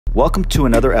Welcome to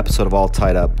another episode of All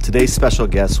Tied Up. Today's special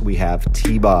guest, we have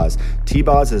T Boz. T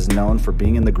Boz is known for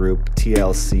being in the group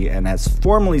TLC and has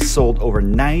formerly sold over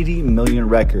 90 million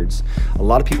records. A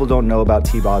lot of people don't know about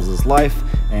T Boz's life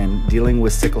and dealing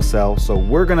with sickle cell, so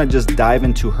we're going to just dive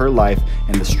into her life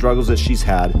and the struggles that she's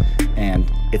had, and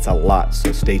it's a lot,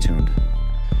 so stay tuned.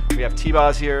 We have T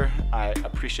Boz here. I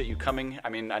appreciate you coming. I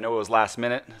mean, I know it was last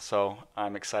minute, so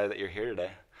I'm excited that you're here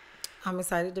today. I'm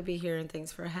excited to be here, and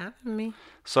thanks for having me.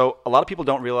 So a lot of people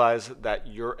don't realize that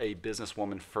you're a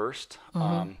businesswoman first.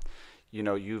 Mm-hmm.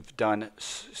 You've done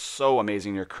so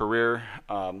amazing in your career.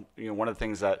 One of the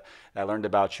things that I learned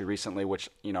about you recently, which,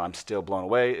 I'm still blown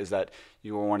away, is that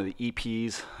you were one of the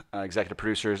EPs, executive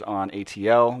producers on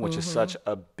ATL, which is such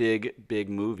a big, big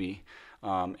movie.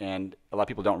 And a lot of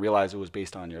people don't realize it was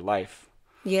based on your life.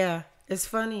 Yeah, it's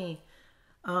funny.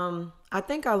 I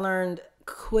think I learned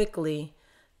quickly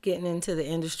getting into the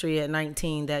industry at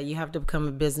 19 that you have to become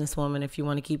a businesswoman if you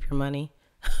want to keep your money,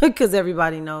 because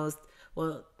everybody knows,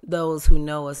 well, those who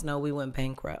know us know we went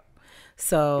bankrupt.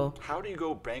 So how do you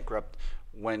go bankrupt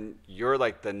when you're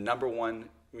like the number one,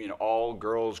 all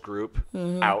girls group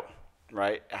out,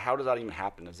 right? How does that even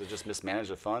happen? Is it just mismanage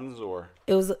the funds, or?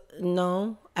 It was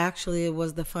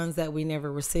the funds that we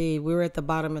never received. We were at the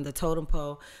bottom of the totem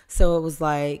pole. So it was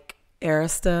like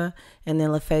Arista, and then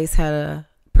LaFace had a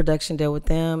production deal with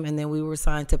them, and then we were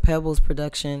signed to Pebbles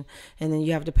Production, and then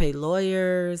you have to pay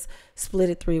lawyers, split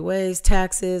it 3 ways,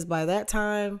 taxes. By that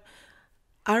time,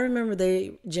 I remember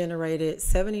they generated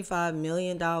 $75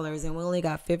 million, and we only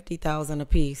got $50,000 a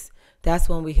piece. That's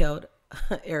when we held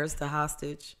Arista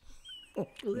hostage.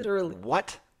 Literally.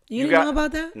 What? You didn't know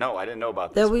about that? No, I didn't know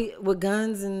about this. That we, with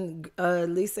guns, and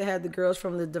Lisa had the girls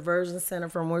from the diversion center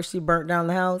from where she burnt down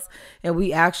the house, and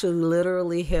we actually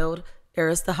literally held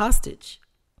Arista hostage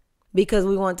because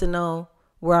we wanted to know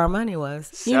where our money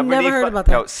was. You never heard about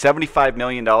that? No, $75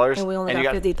 million. And we only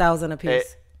got $50,000 a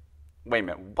piece. Wait a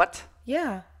minute. What?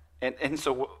 Yeah. And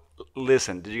so,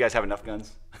 listen, did you guys have enough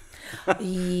guns?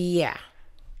 Yeah.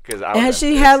 And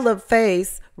she had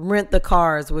LaFace rent the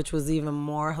cars, which was even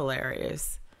more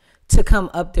hilarious, to come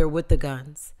up there with the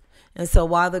guns. And so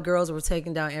while the girls were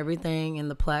taking down everything in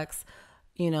the plaques,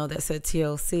 that said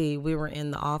TLC, we were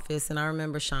in the office, and I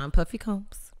remember Sean Puffy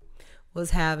Combs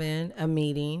was having a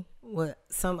meeting with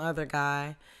some other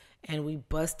guy, and we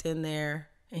bust in there,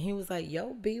 and he was like,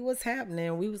 "Yo, B, what's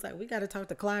happening?" We was like, "We got to talk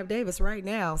to Clive Davis right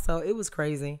now." So it was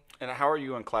crazy. And how are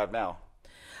you and Clive now?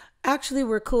 Actually,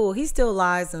 we're cool. He still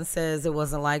lies and says it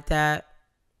wasn't like that,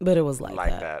 but it was like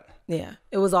that. Yeah,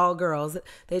 it was all girls.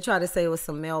 They tried to say it was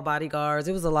some male bodyguards.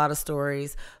 It was a lot of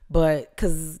stories, but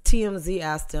because TMZ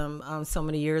asked him so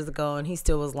many years ago, and he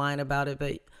still was lying about it,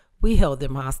 but we held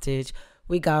them hostage.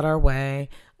 We got our way.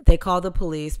 They called the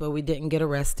police, but we didn't get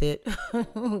arrested.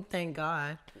 Thank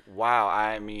God. Wow.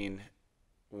 I mean,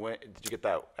 did you get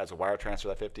that as a wire transfer,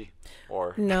 that 50?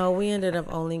 Or no, we ended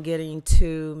up only getting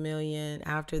 $2 million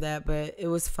after that. But it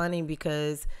was funny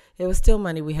because it was still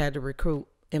money we had to recruit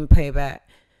and pay back.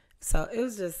 So it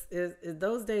was just,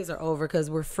 those days are over because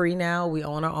we're free now. We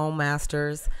own our own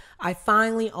masters. I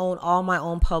finally own all my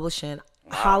own publishing.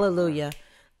 Wow. Hallelujah.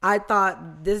 I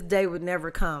thought this day would never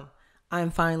come. I'm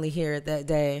finally here at that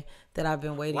day that I've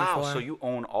been waiting for. Wow, so you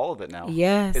own all of it now.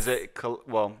 Yes. Is it,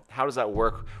 how does that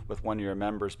work with one of your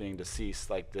members being deceased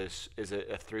like this? Is it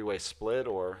a 3-way split,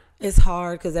 or? It's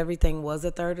hard because everything was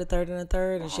a third,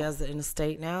 and she has an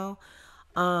estate now.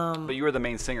 But you were the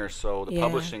main singer, so the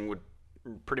publishing would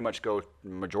pretty much go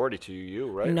majority to you,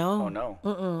 right? No. Oh,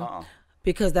 no.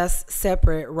 Because that's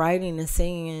separate, writing and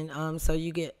singing. So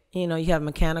you get, you have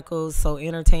mechanicals, so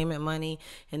entertainment money,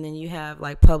 and then you have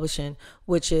like publishing,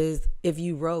 which is if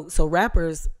you wrote. So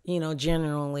rappers,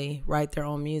 generally write their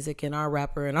own music, and our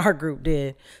rapper in our group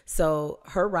did. So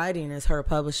her writing is her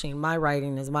publishing. My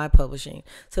writing is my publishing.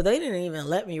 So they didn't even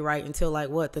let me write until the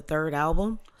 3rd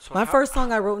album. So my first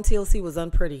song I wrote in TLC was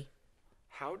Unpretty.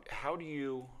 How do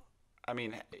you,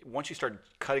 once you start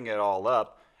cutting it all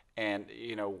up, and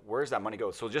where's that money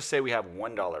go? So just say we have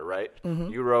 $1, right?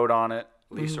 Mm-hmm. You wrote on it.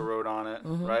 Lisa wrote on it,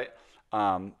 right?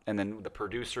 And then the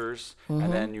producers,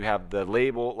 and then you have the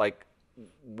label. Like,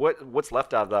 what's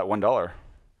left out of that $1?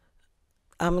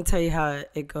 I'm gonna tell you how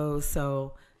it goes.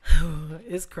 So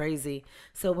it's crazy.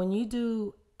 So when you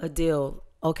do a deal,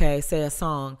 okay, say a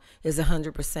song is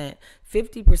 100%,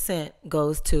 50%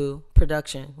 goes to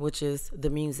production, which is the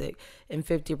music, and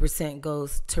 50%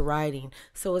 goes to writing.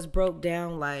 So it's broke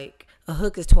down like a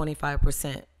hook is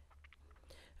 25%.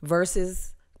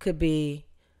 Verses could be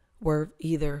worth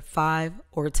either 5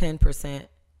 or 10%.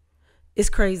 It's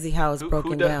crazy how it's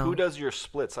broken down. Who does your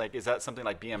splits? Like, is that something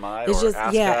like BMI It's or just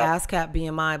ASCAP? ASCAP,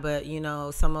 BMI, but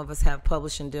some of us have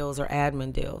publishing deals or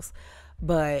admin deals.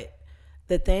 But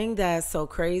the thing that's so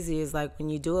crazy is like when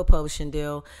you do a publishing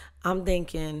deal, I'm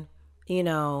thinking,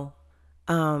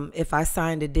 if I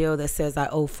signed a deal that says I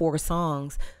owe 4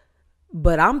 songs,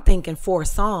 but I'm thinking 4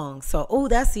 songs. So,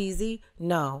 that's easy.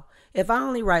 No. If I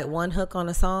only write 1 hook on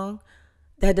a song,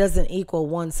 that doesn't equal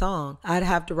 1 song. I'd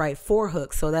have to write 4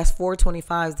 hooks. So that's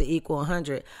 425s to equal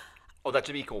 100. Oh, that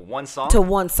should equal 1 song? To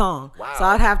 1 song. Wow. So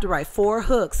I'd have to write 4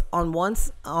 hooks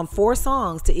on 4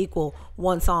 songs to equal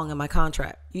 1 song in my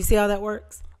contract. You see how that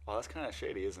works? Well, that's kind of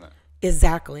shady, isn't it?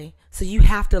 Exactly. So you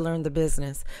have to learn the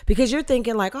business because you're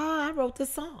thinking like, I wrote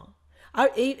this song.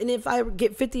 And if I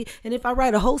get 50, and if I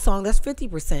write a whole song, that's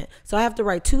 50%. So I have to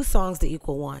write 2 songs to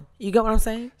equal 1. You get what I'm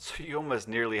saying? So you almost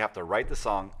nearly have to write the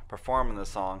song, perform in the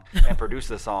song, and produce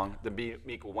the song to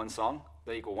equal 1 song.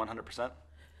 They equal 100%.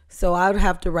 So I would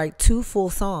have to write 2 full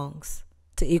songs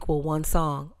to equal 1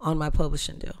 song on my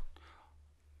publishing deal.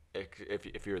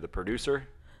 If you're the producer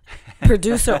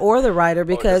or the writer,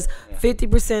 because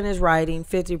 50% is writing,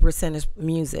 50% is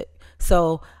music.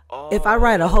 So if I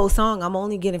write a whole song, I'm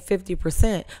only getting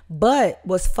 50%. But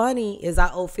what's funny is I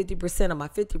owe 50% of my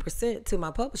 50% to my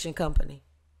publishing company.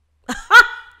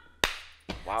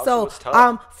 Wow, so it's tough.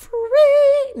 I'm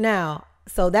free now.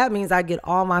 So that means I get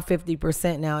all my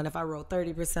 50% now. And if I wrote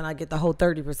 30%, I get the whole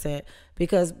 30%.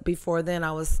 Because before then,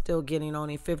 I was still getting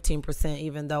only 15%,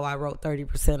 even though I wrote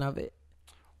 30% of it.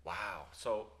 Wow.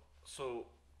 So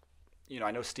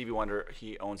I know Stevie Wonder,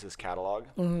 he owns his catalog.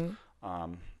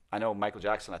 Mm-hmm. I know Michael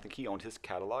Jackson, I think he owned his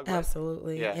catalog. Right?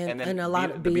 Absolutely. Yeah. And a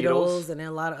lot of Beatles and a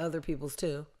lot of other people's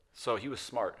too. So he was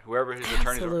smart. Whoever his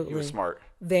attorneys were, he was smart.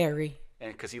 Very.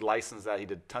 And because he licensed that, he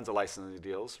did tons of licensing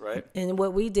deals, right? And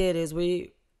what we did is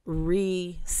we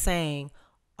re-sang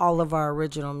all of our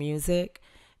original music.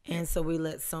 And so we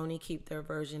let Sony keep their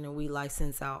version and we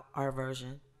license out our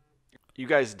version. You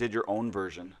guys did your own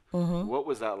version. Mm-hmm. What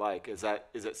was that like? Is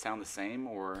it sound the same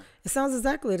or? It sounds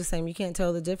exactly the same. You can't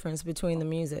tell the difference between the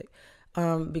music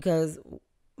because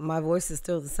my voice is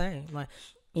still the same. Like,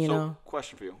 you know.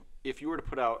 Question for you: if you were to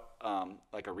put out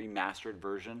like a remastered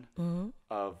version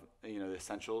of the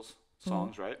Essentials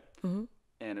songs, right? Mm-hmm.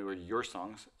 And it were your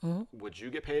songs, would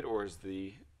you get paid, or is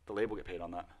the label get paid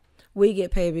on that? We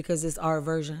get paid because it's our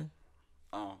version.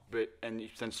 Oh, and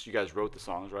since you guys wrote the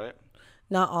songs, right?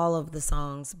 Not all of the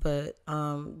songs, but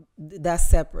that's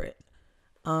separate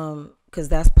because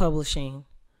that's publishing.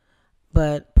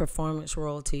 But performance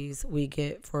royalties we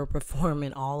get for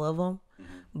performing all of them.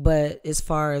 Mm-hmm. But as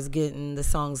far as getting the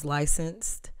songs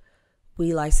licensed,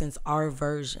 we license our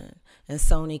version, and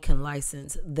Sony can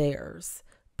license theirs.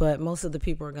 But most of the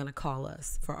people are going to call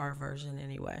us for our version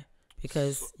anyway,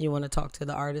 because you want to talk to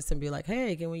the artist and be like,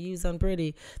 hey, can we use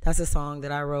Unpretty? That's a song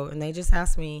that I wrote. And they just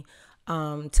asked me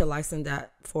to license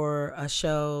that for a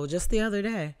show just the other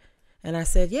day. And I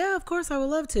said, yeah, of course I would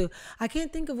love to. I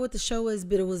can't think of what the show is,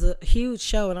 but it was a huge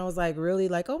show. And I was like, really?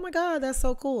 Like, oh my God, that's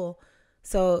so cool.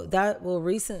 So that will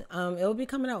it'll be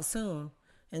coming out soon.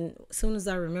 And as soon as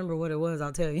I remember what it was,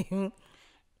 I'll tell you.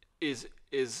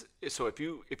 So if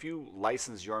you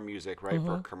license your music, right,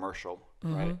 for a commercial,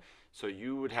 right? So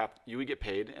you would get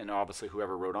paid, and obviously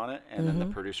whoever wrote on it, and then the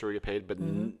producer would get paid, but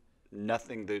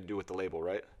nothing to do with the label,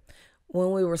 right?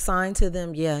 When we were signed to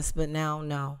them, yes, but now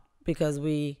no, because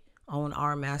we own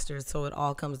our masters, so it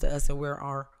all comes to us, and we're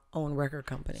our own record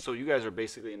company. So you guys are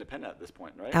basically independent at this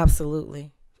point, right?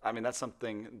 Absolutely. I mean, that's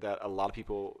something that a lot of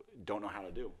people don't know how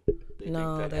to do. They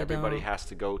No, think that they everybody don't. has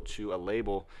to go to a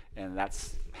label, and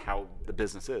that's how the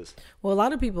business is. Well, a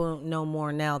lot of people know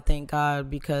more now, thank God,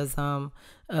 because of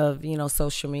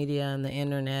social media and the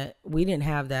internet. We didn't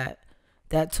have that.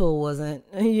 That tool wasn't,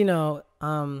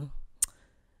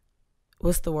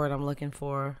 what's the word I'm looking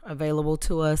for? Available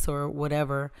to us or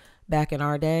whatever back in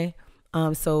our day.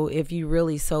 So if you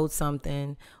really sold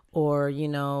something, or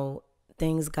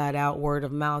things got out word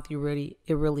of mouth, it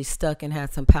really stuck and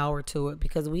had some power to it,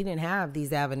 because we didn't have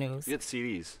these avenues. You had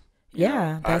CDs.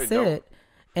 Yeah, that's it.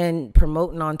 And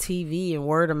promoting on TV and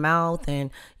word of mouth,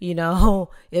 and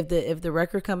if the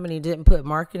record company didn't put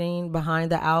marketing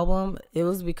behind the album, it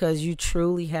was because you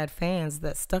truly had fans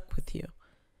that stuck with you.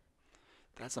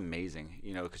 That's amazing,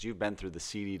 because you've been through the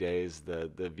CD days,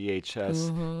 the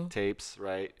VHS tapes,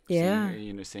 right? Yeah.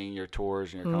 Seeing your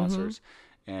tours and your concerts.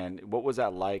 And what was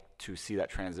that like to see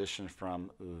that transition from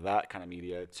that kind of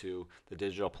media to the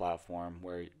digital platform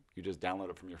where you just download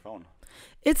it from your phone?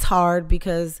 It's hard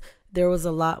because there was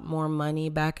a lot more money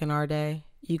back in our day.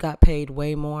 You got paid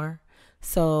way more.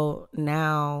 So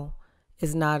now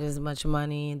it's not as much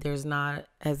money. There's not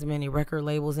as many record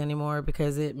labels anymore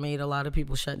because it made a lot of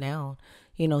people shut down.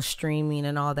 You know, streaming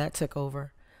and all that took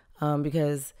over.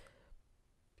 Because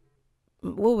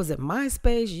what was it?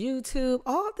 MySpace, YouTube,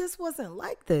 all this wasn't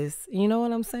like this. You know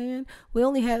what I'm saying? We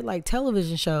only had like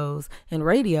television shows and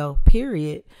radio,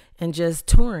 period, and just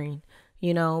touring,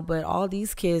 you know. But all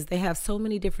these kids, they have so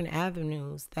many different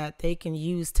avenues that they can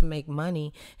use to make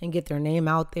money and get their name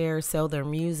out there, sell their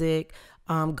music,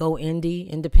 go indie,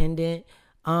 independent.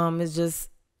 It's just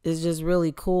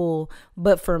really cool.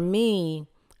 But for me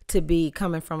to be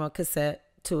coming from a cassette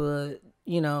to a,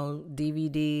 you know,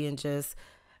 DVD and just,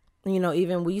 you know,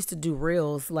 even we used to do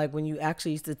reels, like when you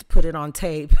actually used to put it on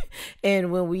tape.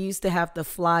 And when we used to have to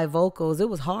fly vocals, it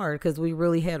was hard because we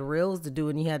really had reels to do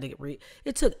and you had to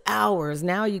it took hours.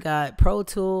 Now you got Pro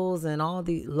Tools and all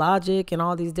the Logic and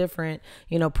all these different,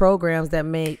 you know, programs that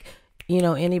make, you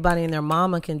know, anybody and their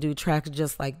mama can do tracks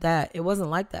just like that. It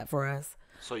wasn't like that for us.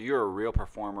 So you're a real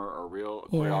performer, a real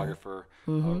choreographer,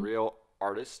 a real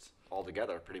artist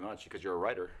altogether, pretty much, because you're a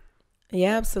writer.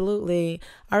 Yeah, absolutely.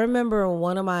 I remember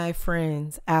one of my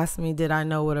friends asked me, did I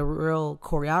know what a real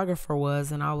choreographer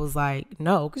was? And I was like,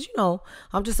 no, because, you know,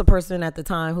 I'm just a person at the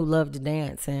time who loved to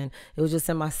dance. And it was just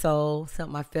in my soul,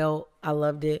 something I felt. I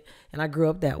loved it. And I grew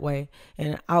up that way.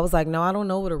 And I was like, no, I don't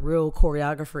know what a real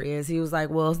choreographer is. He was like,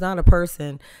 well, it's not a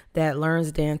person that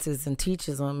learns dances and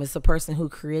teaches them. It's a person who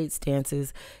creates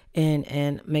dances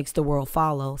and makes the world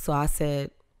follow. So I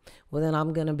said, well, then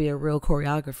I'm going to be a real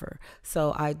choreographer.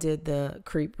 So I did the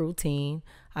creep routine.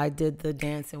 I did the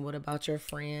dancing, What About Your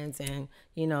Friends? And,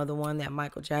 you know, the one that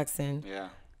Michael Jackson. Yeah.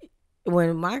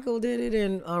 When Michael did it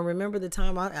and Remember the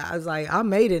Time, I was like, I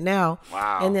made it now.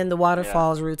 Wow. And then the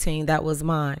Waterfalls routine, that was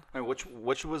mine. I mean,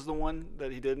 which was the one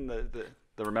that he did in the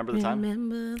Remember the Time?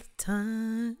 Remember the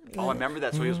Time. Oh, I remember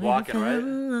that. So he was walking,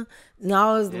 right?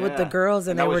 No, it was with the girls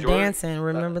and they were dancing.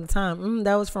 Remember the Time.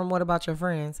 That was from What About Your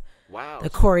Friends? Wow. The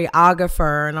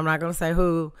choreographer, and I'm not going to say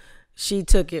who, she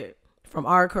took it from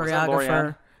our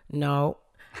choreographer. No.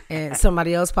 And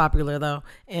somebody else popular though.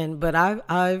 But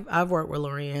I've worked with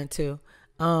Lorianne too.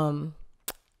 When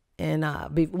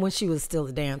she was still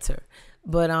a dancer.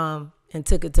 But and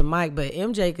took it to Mike, but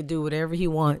MJ could do whatever he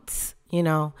wants, you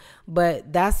know.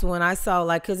 But that's when I saw,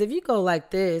 like, cuz if you go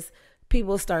like this,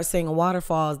 people start singing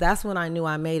Waterfalls. That's when I knew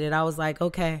I made it. I was like,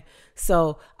 okay,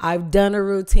 so I've done a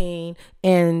routine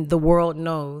and the world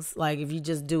knows. Like, if you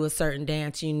just do a certain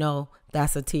dance, you know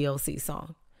that's a TLC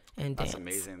song and dance. That's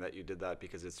amazing that you did that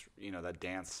because it's, you know, that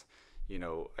dance, you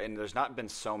know, and there's not been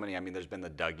so many. I mean, there's been the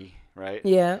Dougie, right?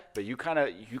 Yeah. But you kind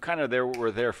of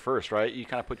were there first, right? You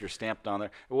kind of put your stamp on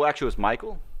there. Well, actually, it was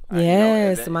Michael.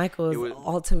 Yes, you know, Michael is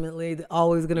ultimately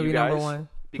always going to be number one.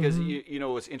 Because, you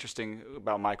know, what's interesting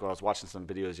about Michael, I was watching some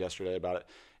videos yesterday about it,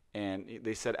 and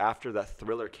they said after that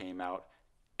Thriller came out,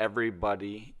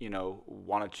 everybody, you know,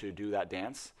 wanted to do that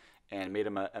dance and made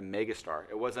him a megastar.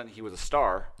 It wasn't he was a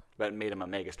star, but it made him a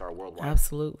megastar worldwide.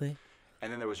 Absolutely.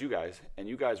 And then there was you guys, and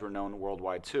you guys were known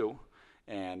worldwide too.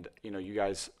 And, you know, you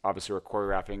guys obviously were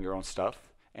choreographing your own stuff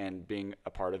and being a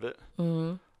part of it.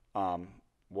 Mm-hmm.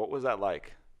 What was that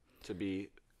like to be,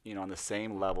 you know, on the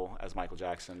same level as Michael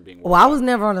Jackson being worldwide? Well, I was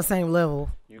never on the same level.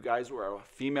 You guys were a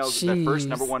female, the first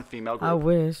number one female group. I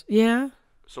wish. Yeah.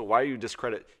 So why do you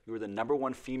discredit? You were the number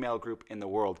one female group in the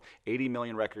world. 80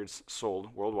 million records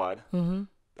sold worldwide. Mm-hmm.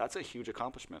 That's a huge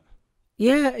accomplishment.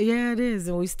 Yeah, it is.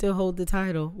 And we still hold the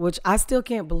title, which I still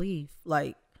can't believe.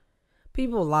 Like,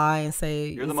 people lie and say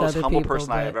you're the most humble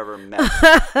person I have ever met.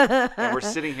 And we're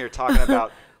sitting here talking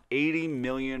about 80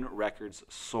 million records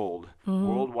sold,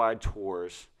 worldwide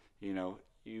tours. You know,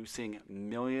 you seeing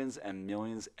millions and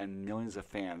millions and millions of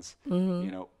fans. Mm-hmm.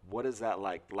 You know, what is that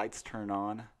like? Lights turn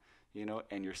on, you know,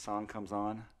 and your song comes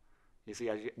on. You see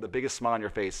the biggest smile on your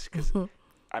face because,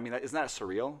 I mean, isn't that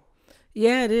surreal?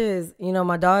 Yeah, it is. You know,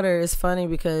 my daughter is funny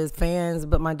because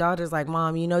but my daughter's like,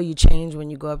 Mom, you know, you change when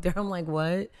you go up there. I'm like,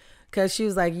 what? Because she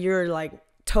was like, you're like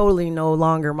totally no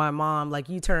longer my mom. Like,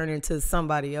 you turn into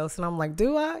somebody else. And I'm like,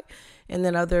 do I? And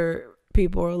then other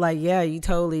people are like, yeah, you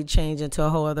totally change into a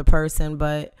whole other person.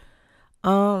 But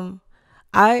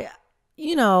I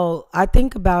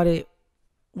think about it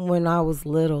when I was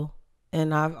little.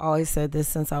 And I've always said this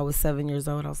since I was 7 years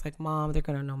old. I was like, Mom, they're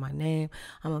going to know my name.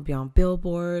 I'm going to be on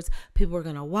billboards. People are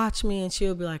going to watch me. And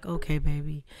she'll be like, okay,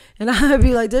 baby. And I'd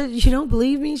be like, you don't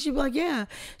believe me? She'd be like, yeah.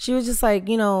 She was just like,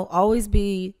 you know, always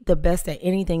be the best at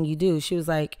anything you do. She was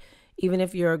like, even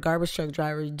if you're a garbage truck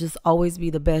driver, just always be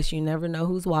the best. You never know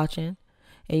who's watching.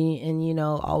 And you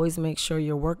know, always make sure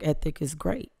your work ethic is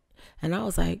great. And I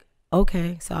was like,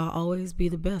 okay, so I'll always be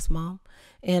the best, Mom.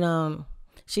 And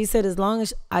she said, as long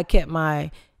as I kept my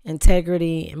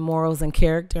integrity and morals and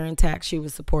character intact, she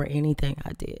would support anything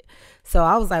I did. So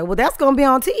I was like, well, that's going to be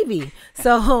on TV.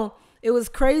 So it was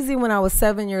crazy when I was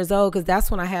 7 years old, because that's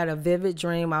when I had a vivid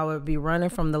dream. I would be running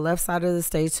from the left side of the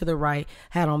stage to the right,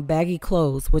 had on baggy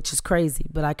clothes, which is crazy,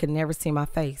 but I could never see my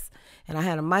face. And I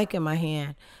had a mic in my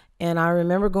hand. And I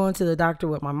remember going to the doctor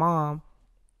with my mom.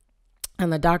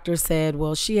 And the doctor said,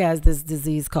 well, she has this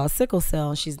disease called sickle cell,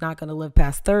 and she's not going to live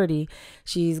past 30.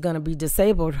 She's going to be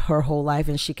disabled her whole life,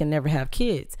 and she can never have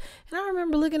kids. And I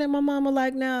remember looking at my mama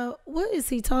like, now, what is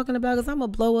he talking about? Because I'm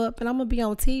going to blow up and I'm going to be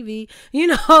on TV. You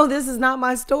know, this is not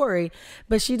my story.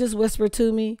 But she just whispered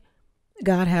to me,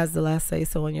 God has the last say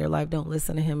so in your life. Don't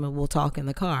listen to him, and we'll talk in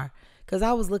the car. Because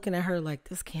I was looking at her like,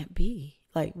 this can't be.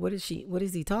 Like, what is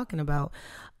he talking about?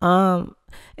 And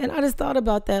I just thought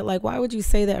about that. Like, why would you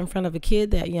say that in front of a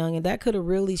kid that young? And that could have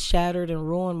really shattered and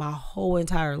ruined my whole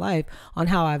entire life on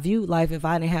how I viewed life if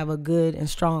I didn't have a good and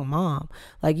strong mom.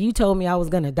 Like, you told me I was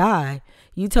going to die.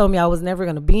 You told me I was never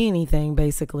going to be anything,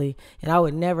 basically. And I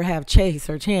would never have chase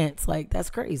or chance. Like, that's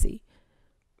crazy.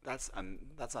 That's an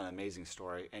amazing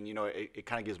story. And, you know, it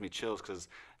kind of gives me chills because,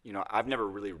 you know, I've never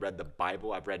really read the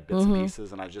Bible. I've read bits and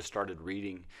pieces, and I just started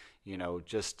reading, you know,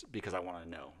 just because I want to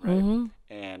know, right?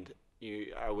 And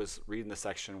I was reading the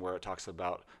section where it talks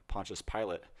about Pontius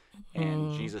Pilate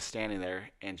and Jesus standing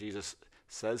there, and Jesus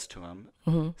says to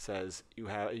him, says,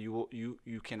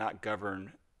 you cannot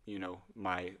govern, you know,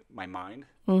 my mind.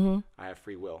 I have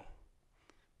free will.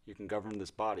 You can govern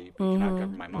this body, but you cannot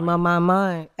govern my mind. My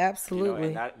mind, absolutely.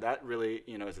 You know, and that really,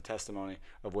 you know, is a testimony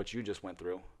of what you just went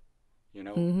through. You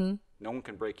know, no one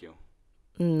can break you.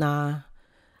 Nah.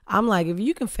 I'm like, if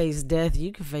you can face death,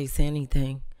 you can face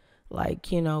anything.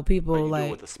 Like, you know, people but you like do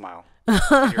it with a smile.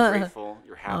 You're grateful.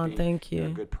 You're happy. Oh, thank you. You're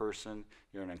a good person.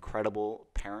 You're an incredible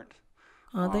parent.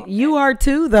 Oh, you are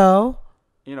too, though.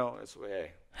 You know, it's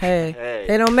Hey,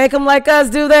 they don't make them like us,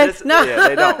 do they? No. Yeah,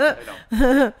 they don't.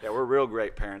 Yeah, we're real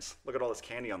great parents. Look at all this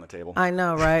candy on the table. I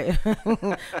know, right?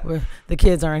 The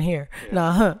kids aren't here. Yeah.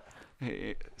 No.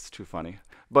 It's too funny.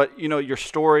 But, you know, your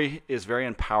story is very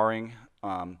empowering.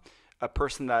 A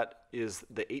person that is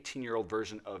the 18-year-old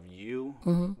version of you,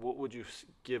 what would you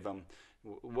give them?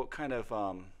 What kind of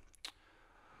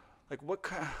what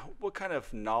kind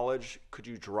of knowledge could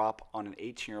you drop on an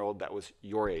 18-year-old that was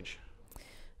your age?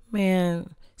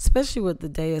 Man, especially with the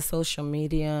day of social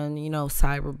media and, you know,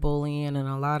 cyberbullying and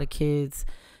a lot of kids,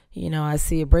 you know, I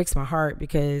see it breaks my heart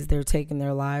because they're taking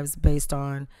their lives based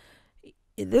on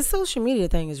this social media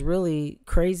thing is really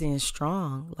crazy and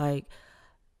strong. Like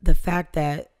the fact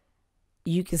that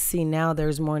you can see now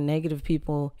there's more negative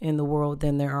people in the world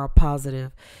than there are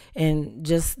positive, and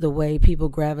just the way people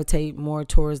gravitate more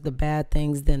towards the bad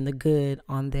things than the good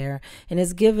on there. And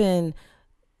it's given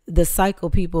the psycho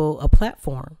people a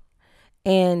platform.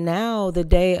 And now the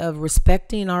day of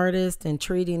respecting artists and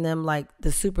treating them like the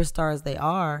superstars they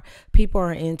are, people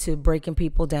are into breaking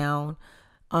people down.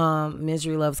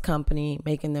 Misery loves company,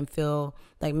 making them feel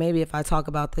like maybe if I talk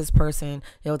about this person,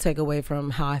 it'll take away from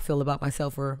how I feel about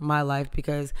myself or my life,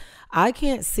 because I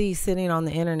can't see sitting on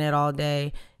the internet all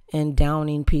day and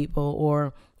downing people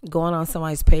or going on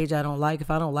somebody's page I don't like.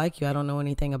 If I don't like you, I don't know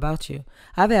anything about you.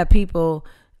 I've had people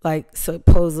like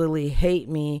supposedly hate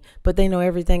me, but they know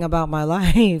everything about my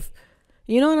life.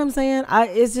 You know what I'm saying?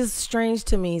 It's just strange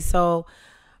to me. So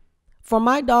for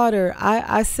my daughter,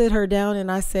 I sit her down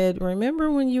and I said, remember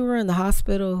when you were in the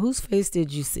hospital, whose face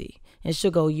did you see? And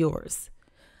she'll go, yours.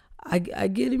 I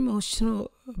get emotional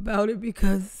about it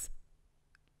because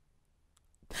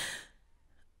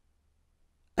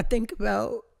I think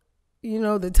about, you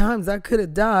know, the times I could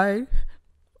have died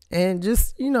and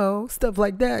just, you know, stuff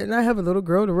like that. And I have a little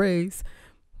girl to raise.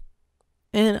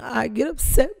 And I get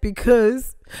upset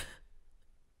because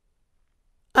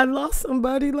I lost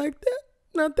somebody like that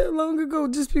not that long ago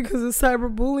just because of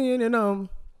cyberbullying. And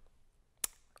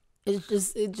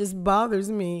it just bothers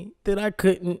me that I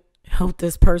couldn't help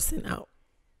this person out.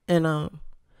 And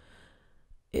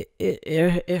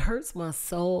it hurts my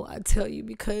soul, I tell you,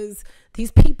 because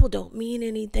these people don't mean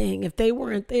anything. If they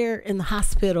weren't there in the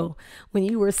hospital when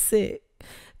you were sick,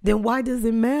 then why does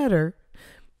it matter?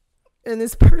 And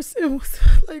this person was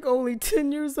like only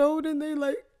 10 years old and they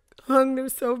like hung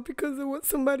themselves because of what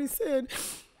somebody said.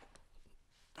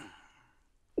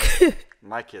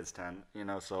 My kid's 10, you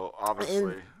know, so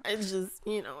obviously. And it's just,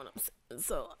 you know what I'm saying.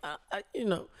 So, I you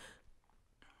know,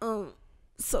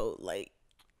 so like,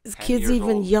 this kid's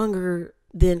even old. Younger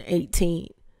than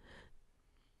 18.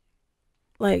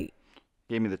 Like,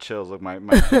 gave me the chills. Look, my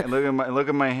hand, look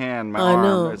at my hand, my arm.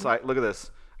 Know. It's like, look at this.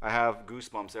 I have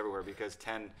goosebumps everywhere because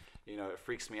it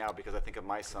freaks me out because I think of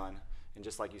my son, and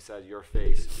just like you said, your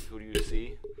face. Who do you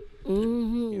see?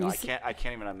 Mm-hmm. I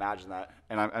can't even imagine that,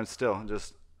 and I'm still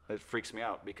just. It freaks me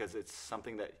out because it's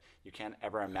something that you can't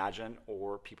ever imagine,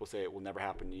 or people say it will never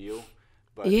happen to you.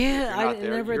 But yeah, I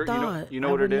there, never thought. You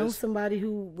know what it is? I would know somebody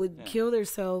who would kill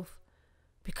themselves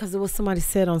because of what somebody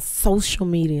said on social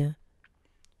media.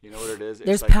 You know what it is?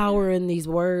 There's power in these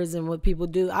words and what people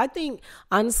do. I think,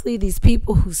 honestly, these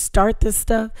people who start this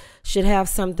stuff should have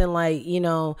something like,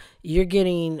 you're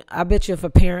getting, I bet you if a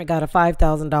parent got a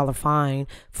 $5,000 fine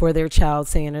for their child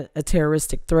saying a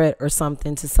terroristic threat or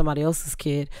something to somebody else's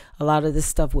kid, a lot of this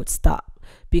stuff would stop.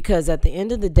 Because at the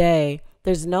end of the day,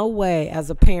 there's no way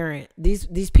as a parent,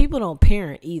 these people don't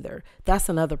parent either. That's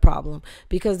another problem,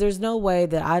 because there's no way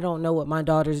that I don't know what my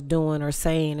daughter's doing or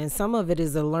saying. And some of it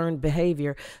is a learned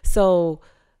behavior. So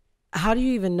how do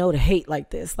you even know to hate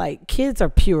like this? Like, kids are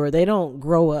pure. They don't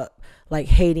grow up like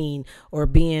hating or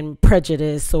being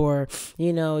prejudiced or,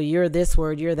 you're this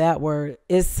word, you're that word.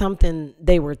 It's something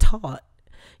they were taught.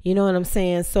 You know what I'm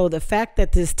saying? So the fact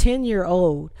that this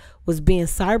 10-year-old was being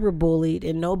cyberbullied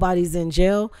and nobody's in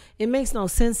jail, it makes no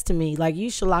sense to me. Like, you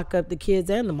should lock up the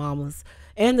kids and the mamas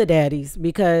and the daddies,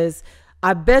 because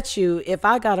I bet you if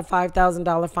I got a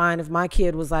 $5,000 fine, if my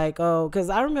kid was like, oh, because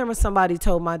I remember somebody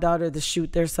told my daughter to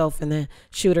shoot herself in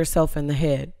the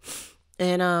head.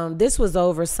 And this was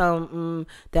over some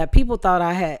that people thought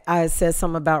I had said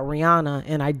something about Rihanna,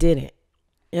 and I didn't.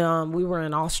 We were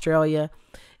in Australia.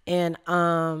 And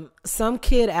some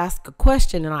kid asked a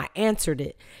question and I answered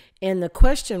it. And the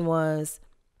question was,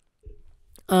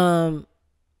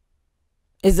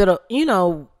 is it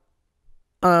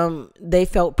they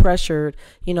felt pressured,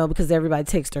 because everybody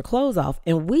takes their clothes off.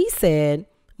 And we said,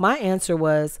 my answer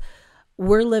was,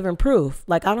 we're living proof.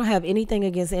 Like, I don't have anything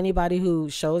against anybody who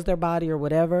shows their body or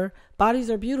whatever.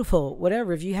 Bodies are beautiful,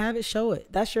 whatever. If you have it, show it.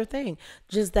 That's your thing.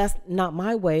 Just that's not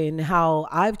my way and how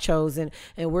I've chosen.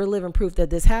 And we're living proof that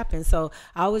this happened. So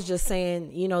I was just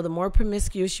saying, the more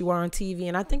promiscuous you are on TV,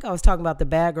 and I think I was talking about the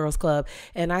Bad Girls Club,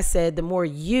 and I said the more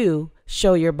you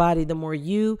show your body, the more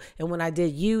you. And when I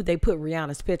did you, they put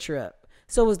Rihanna's picture up.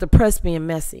 So it was the press being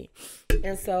messy.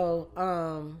 And so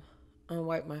I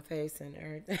wiped my face and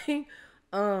everything.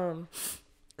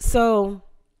 So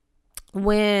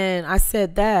when I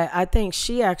said that, I think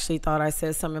she actually thought I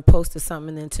said something, posted something,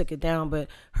 and then took it down. But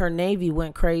her Navy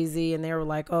went crazy, and they were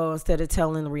like, oh, instead of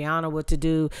telling Rihanna what to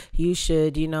do, you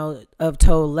should, have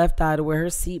told Left Eye to wear her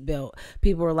seatbelt.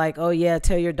 People were like, oh, yeah,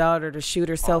 tell your daughter to shoot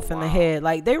herself in the head.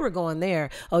 Like, they were going there.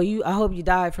 Oh, I hope you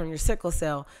died from your sickle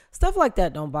cell. Stuff like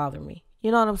that don't bother me.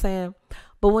 You know what I'm saying?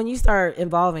 But when you start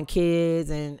involving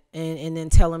kids and then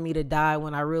telling me to die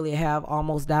when I really have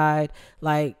almost died,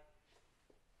 like,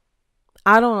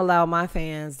 I don't allow my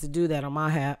fans to do that on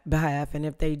my behalf. And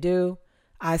if they do,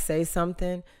 I say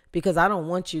something, because I don't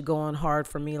want you going hard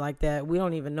for me like that. We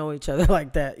don't even know each other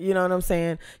like that. You know what I'm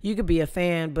saying? You could be a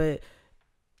fan, but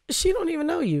she don't even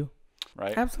know you.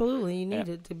 Right. Absolutely. You need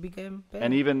it to become better.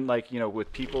 And even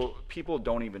with people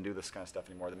don't even do this kind of stuff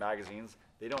anymore. The magazines,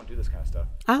 they don't do this kind of stuff.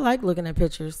 I like looking at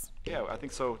pictures. Yeah, I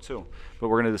think so too. But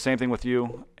we're going to do the same thing with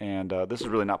you. And this is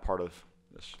really not part of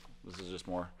this. This is just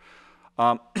more.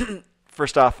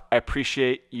 First off, I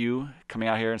appreciate you coming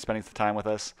out here and spending some time with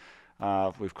us.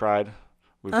 We've cried.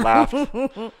 We've laughed.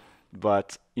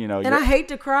 But, And I hate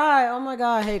to cry. Oh, my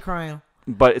God, I hate crying.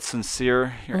 But it's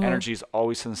sincere. Your energy is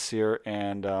always sincere,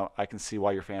 and I can see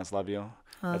why your fans love you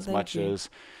as much as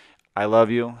I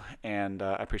love you, and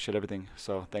I appreciate everything.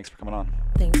 So thanks for coming on.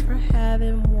 Thanks for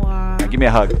having me. Right, give me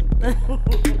a hug.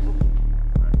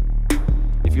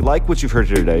 If you like what you've heard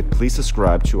here today, please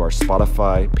subscribe to our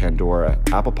Spotify, Pandora,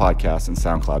 Apple Podcasts, and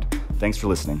SoundCloud. Thanks for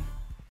listening.